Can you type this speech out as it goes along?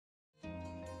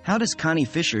How does Connie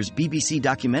Fisher's BBC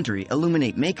documentary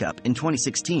illuminate makeup in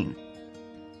 2016?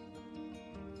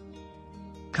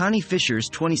 Connie Fisher's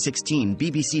 2016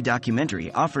 BBC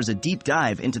documentary offers a deep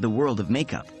dive into the world of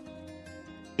makeup.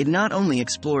 It not only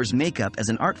explores makeup as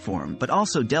an art form but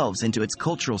also delves into its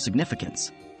cultural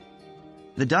significance.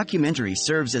 The documentary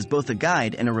serves as both a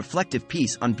guide and a reflective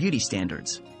piece on beauty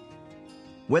standards.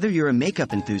 Whether you're a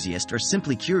makeup enthusiast or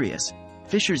simply curious,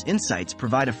 Fisher's insights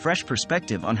provide a fresh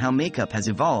perspective on how makeup has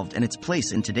evolved and its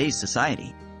place in today's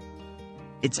society.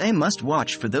 It's a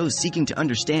must-watch for those seeking to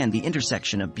understand the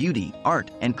intersection of beauty,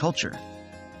 art, and culture.